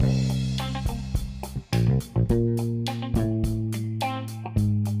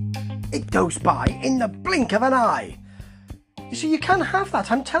goes by in the blink of an eye. You see, you can have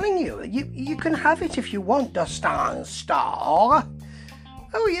that, I'm telling you. You can have it if you want, the star.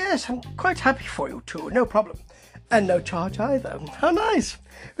 Oh yes, I'm quite happy for you too, no problem. And no charge either. How nice.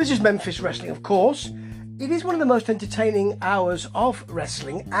 This is Memphis Wrestling, of course. It is one of the most entertaining hours of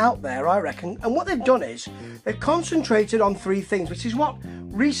wrestling out there, I reckon. And what they've done is they've concentrated on three things, which is what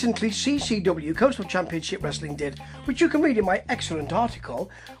recently CCW, Coastal Championship Wrestling, did, which you can read in my excellent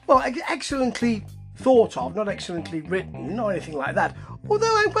article. Well, excellently thought of, not excellently written or anything like that,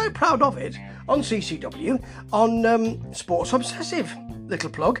 although I'm quite proud of it, on CCW, on Sports Obsessive, little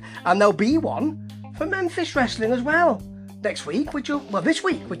plug, and there'll be one for Memphis Wrestling as well next week, this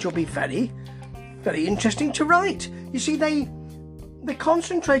week, which will be very, very interesting to write. You see, they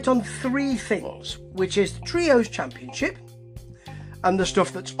concentrate on three things, which is the Trios Championship and the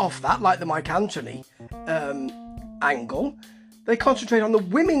stuff that's off that, like the Mike Anthony angle. They concentrate on the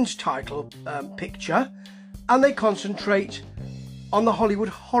women's title picture, and they concentrate on the Hollywood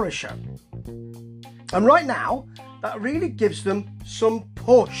Horror Show. And right now, that really gives them some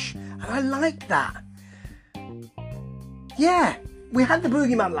push, and I like that. Yeah, we had the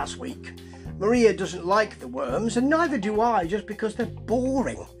Boogeyman last week. Maria doesn't like the worms, and neither do I, just because they're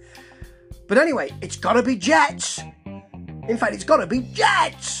boring. But anyway, it's got to be Jets. In fact, it's got to be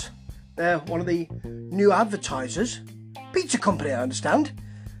Jets. They're one of the new advertisers. Pizza company, I understand.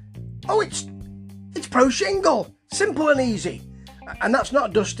 Oh, it's Pro Shingle. Simple and easy. And that's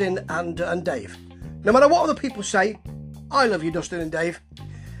not Dustin and Dave. No matter what other people say, I love you, Dustin and Dave.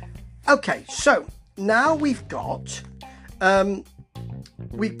 Okay, so now we've got Van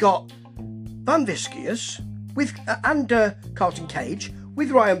Viscius and Carlton Cage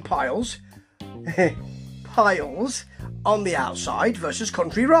with Ryan Piles on the outside versus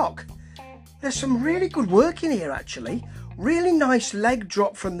Country Rock. There's some really good work in here, actually. Really nice leg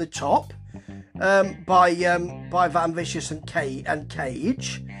drop from the top by Van Vicious and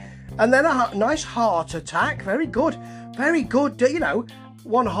Cage. And then a nice heart attack. Very good. Very good. You know,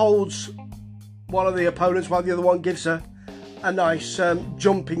 one holds one of the opponents while the other one gives a nice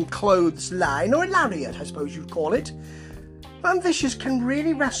jumping clothesline, or a lariat, I suppose you'd call it. Van Vicious can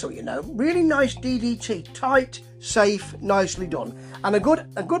really wrestle, you know. Really nice DDT. Tight, safe, nicely done. And a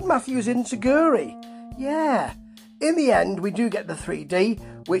good Matthews Enziguri. Yeah. In the end, we do get the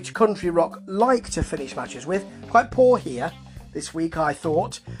 3D, which Country Rock like to finish matches with. Quite poor here this week, I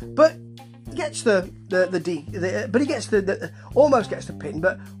thought, but gets almost gets the pin.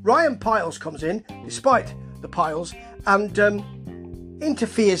 But Ryan Piles comes in, despite the Piles, and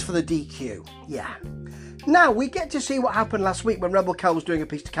interferes for the DQ. Yeah. Now we get to see what happened last week when Rebel Kel was doing a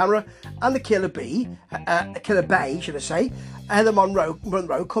piece to camera, and the Killer Bay, should I say, Heather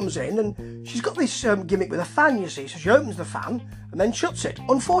Monroe comes in, and she's got this gimmick with a fan, you see. So she opens the fan and then shuts it.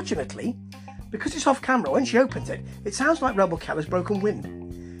 Unfortunately, because it's off camera, when she opens it, it sounds like Rebel Kel has broken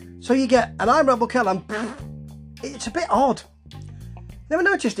wind. So you get, and I'm Rebel Kel, and it's a bit odd. Never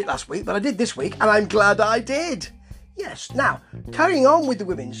noticed it last week, but I did this week, and I'm glad I did. Yes. Now, carrying on with the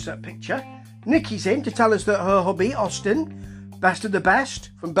women's picture, Nikki's in to tell us that her hubby, Austin, best of the best,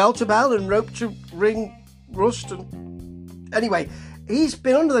 from bell to bell and rope to ring rust. And anyway, he's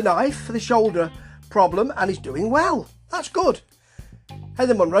been under the knife for the shoulder problem, and he's doing well. That's good.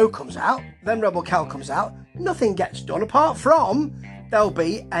 Heather Monroe comes out, then Rebel Kel comes out. Nothing gets done apart from there'll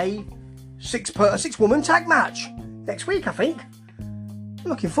be a six-woman tag match next week, I think. I'm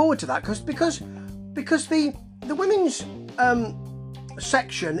looking forward to that because the women's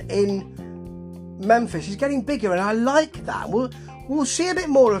section in Memphis is getting bigger, and I like that. We'll see a bit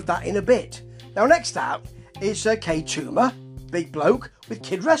more of that in a bit. Now, next out is Kay Tuma, big bloke, with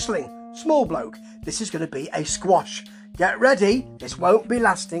Kid Wrestling, small bloke. This is going to be a squash. Get ready, this won't be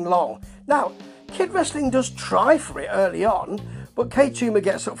lasting long. Now, Kid Wrestling does try for it early on, but Kay Tuma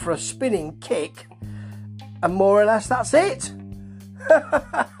gets up for a spinning kick, and more or less that's it.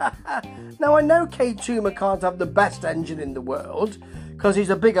 Now, I know Kay Tuma can't have the best engine in the world, because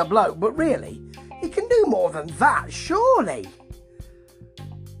he's a bigger bloke, but really, he can do more than that, surely.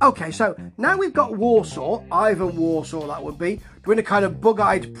 Okay, so now we've got Warsaw, Ivan Warsaw that would be, doing a kind of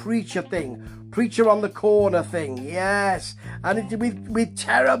bug-eyed preacher thing. Preacher on the corner thing, yes. And with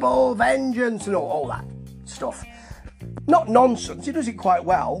terrible vengeance and all that stuff. Not nonsense, he does it quite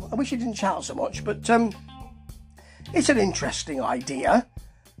well. I wish he didn't shout so much, but it's an interesting idea.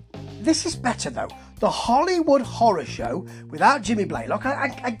 This is better, though. The Hollywood Horror Show without Jimmy Blaylock.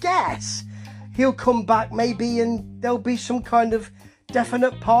 I guess he'll come back maybe, and there'll be some kind of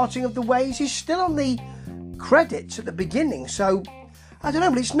definite parting of the ways. He's still on the credits at the beginning, so I don't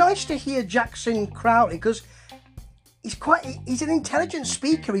know, but it's nice to hear Jackson Crowley, because he's an intelligent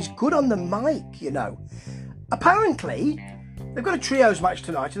speaker. He's good on the mic, you know. Apparently, they've got a trios match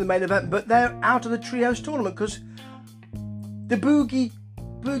tonight in the main event, but they're out of the trios tournament because the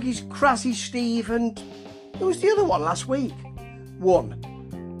Boogie's Crassy Steve and who was the other one last week? Won.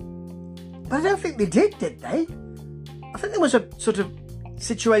 But I don't think they did they? I think there was a sort of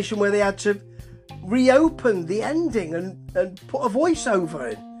situation where they had to reopen the ending and put a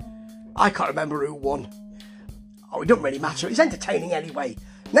voiceover in. I can't remember who won. Oh, it doesn't really matter. It's entertaining anyway.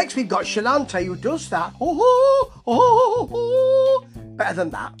 Next we've got Shalante, who does that. Better than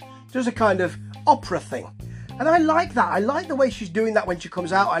that. Does a kind of opera thing. And I like that. I like the way she's doing that when she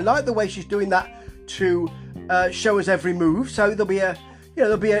comes out. I like the way she's doing that to show us every move. So there'll be a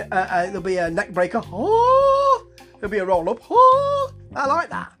neck breaker. There'll be a roll up. I like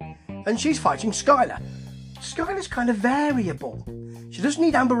that. And she's fighting Skylar. Skylar's kind of variable. She doesn't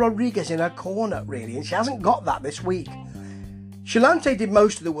need Amber Rodriguez in her corner, really, and she hasn't got that this week. Shalante did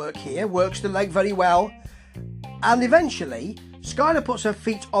most of the work here, works the leg very well, and eventually Skylar puts her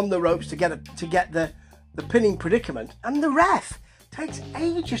feet on the ropes to get the pinning predicament, and the ref takes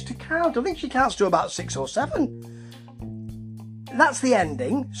ages to count. I think she counts to about 6 or 7. That's the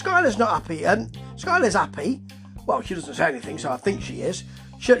ending. Skylar's not happy, and Skylar's happy. Well, she doesn't say anything, so I think she is.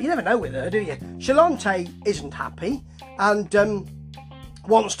 You never know with her, do you? Shalante isn't happy and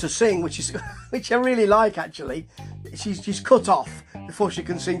wants to sing, which I really like, actually. She's cut off before she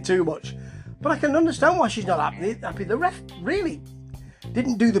can sing too much. But I can understand why she's not happy. The ref really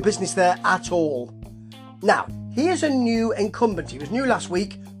didn't do the business there at all. Now, here's a new incumbent. He was new last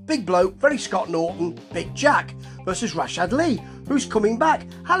week. Big bloke, very Scott Norton, Big Jack versus Rashad Lee, who's coming back.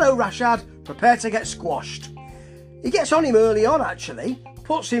 Hello, Rashad. Prepare to get squashed. He gets on him early on, actually.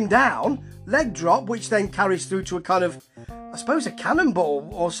 Puts him down, leg drop, which then carries through to a kind of, I suppose, a cannonball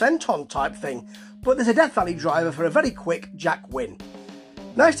or senton type thing. But there's a Death Valley driver for a very quick Jack win.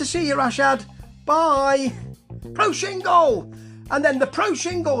 Nice to see you, Rashad. Bye. Pro Shingle. And then the Pro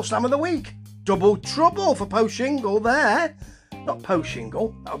Shingle Slam of the Week. Double trouble for Po Shingle there. Not Po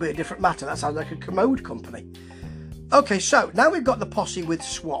Shingle. That'll be a different matter. That sounds like a commode company. Okay, so now we've got the posse with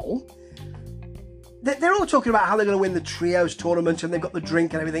Swole. They're all talking about how they're going to win the trios tournament and they've got the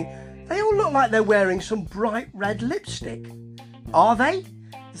drink and everything. They all look like they're wearing some bright red lipstick. Are they?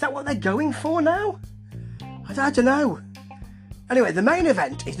 Is that what they're going for now? I don't know. Anyway, the main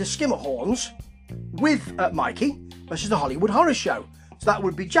event is the Skimmerhorns with Mikey versus the Hollywood Horror Show. So that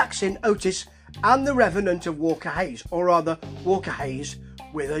would be Jackson, Otis and the Revenant of Walker Hayes, or rather Walker Hayes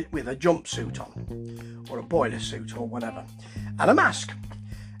with a jumpsuit on, or a boiler suit or whatever, and a mask.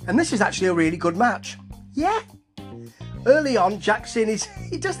 And this is actually a really good match. Yeah. Early on, Jackson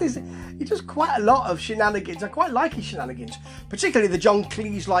he does quite a lot of shenanigans. I quite like his shenanigans, particularly the John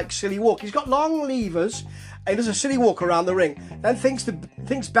Cleese-like silly walk. He's got long levers and he does a silly walk around the ring, then thinks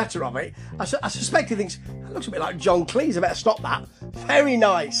better of it. I suspect he thinks, that looks a bit like John Cleese, I better stop that. Very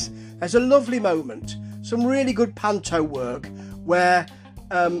nice. There's a lovely moment, some really good panto work where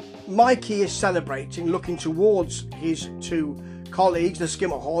Mikey is celebrating, looking towards his two colleagues, the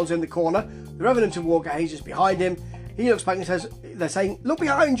Skimmerhorns in the corner. The Revenant of Walker Hayes is behind him. He looks back and says, they're saying, look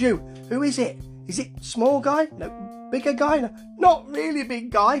behind you. Who is it? Is it small guy? No. Bigger guy? No. Not really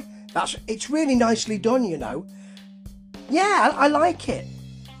big guy. It's really nicely done, you know. Yeah, I like it.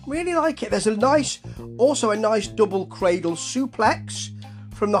 Really like it. There's also a nice double cradle suplex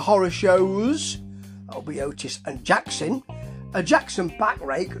from the horror shows. That'll be Otis and Jackson. A Jackson back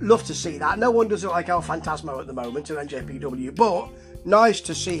rake, love to see that. No one does it like El Phantasmo at the moment in NJPW, but nice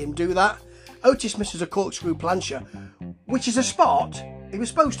to see him do that. Otis misses a corkscrew plancher, which is a spot he was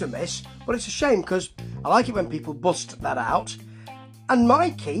supposed to miss, but it's a shame because I like it when people bust that out. And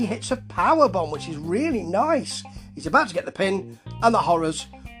Mikey hits a power bomb, which is really nice. He's about to get the pin, and the Horrors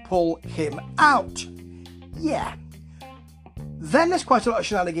pull him out. Yeah. Then there's quite a lot of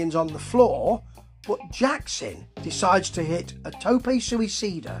shenanigans on the floor, but Jackson decides to hit a tope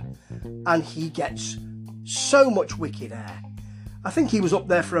suicida, and he gets so much wicked air. I think he was up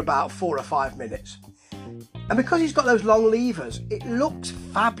there for about 4 or 5 minutes. And because he's got those long levers, it looks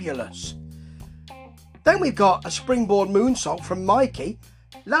fabulous. Then we've got a springboard moonsault from Mikey,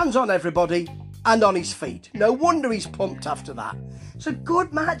 lands on everybody and on his feet. No wonder he's pumped after that. It's a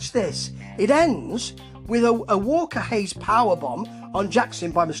good match, this. It ends with a Walker Hayes powerbomb on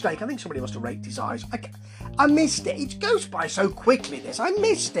Jackson by mistake. I think somebody must have raked his eyes. I missed it. It goes by so quickly, this. I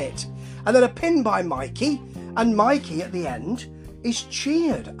missed it. And then a pin by Mikey, and Mikey at the end is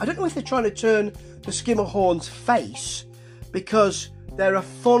cheered. I don't know if they're trying to turn the Skimmerhorns face because they're a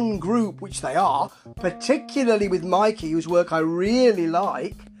fun group, which they are, particularly with Mikey, whose work I really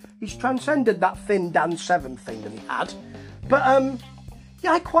like. He's transcended that thin Dan Severn thing that he had. But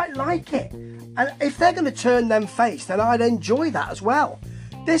yeah, I quite like it. And if they're going to turn them face, then I'd enjoy that as well.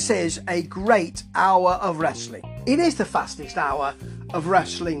 This is a great hour of wrestling. It is the fastest hour of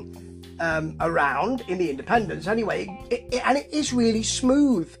wrestling around in the independents anyway. And it is really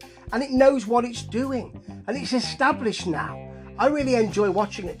smooth. And it knows what it's doing. And it's established now. I really enjoy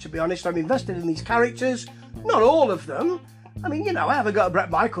watching it, to be honest. I'm invested in these characters. Not all of them. I mean, you know, I haven't got a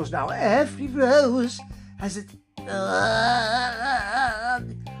Bret Michaels now. Every rose has a...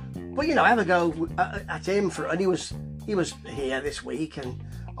 But, you know, I have a go at him and he was here this week and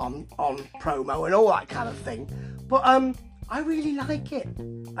on promo and all that kind of thing. But I really like it.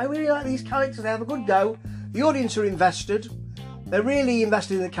 I really like these characters. They have a good go. The audience are invested. They're really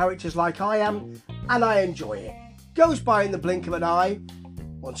invested in the characters like I am, and I enjoy it. Goes by in the blink of an eye.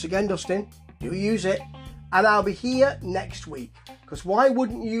 Once again, Dustin, do use it. And I'll be here next week, because why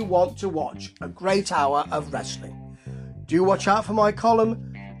wouldn't you want to watch a great hour of wrestling? Do watch out for my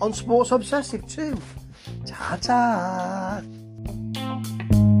column on Sports Obsessive too. Ta-ta!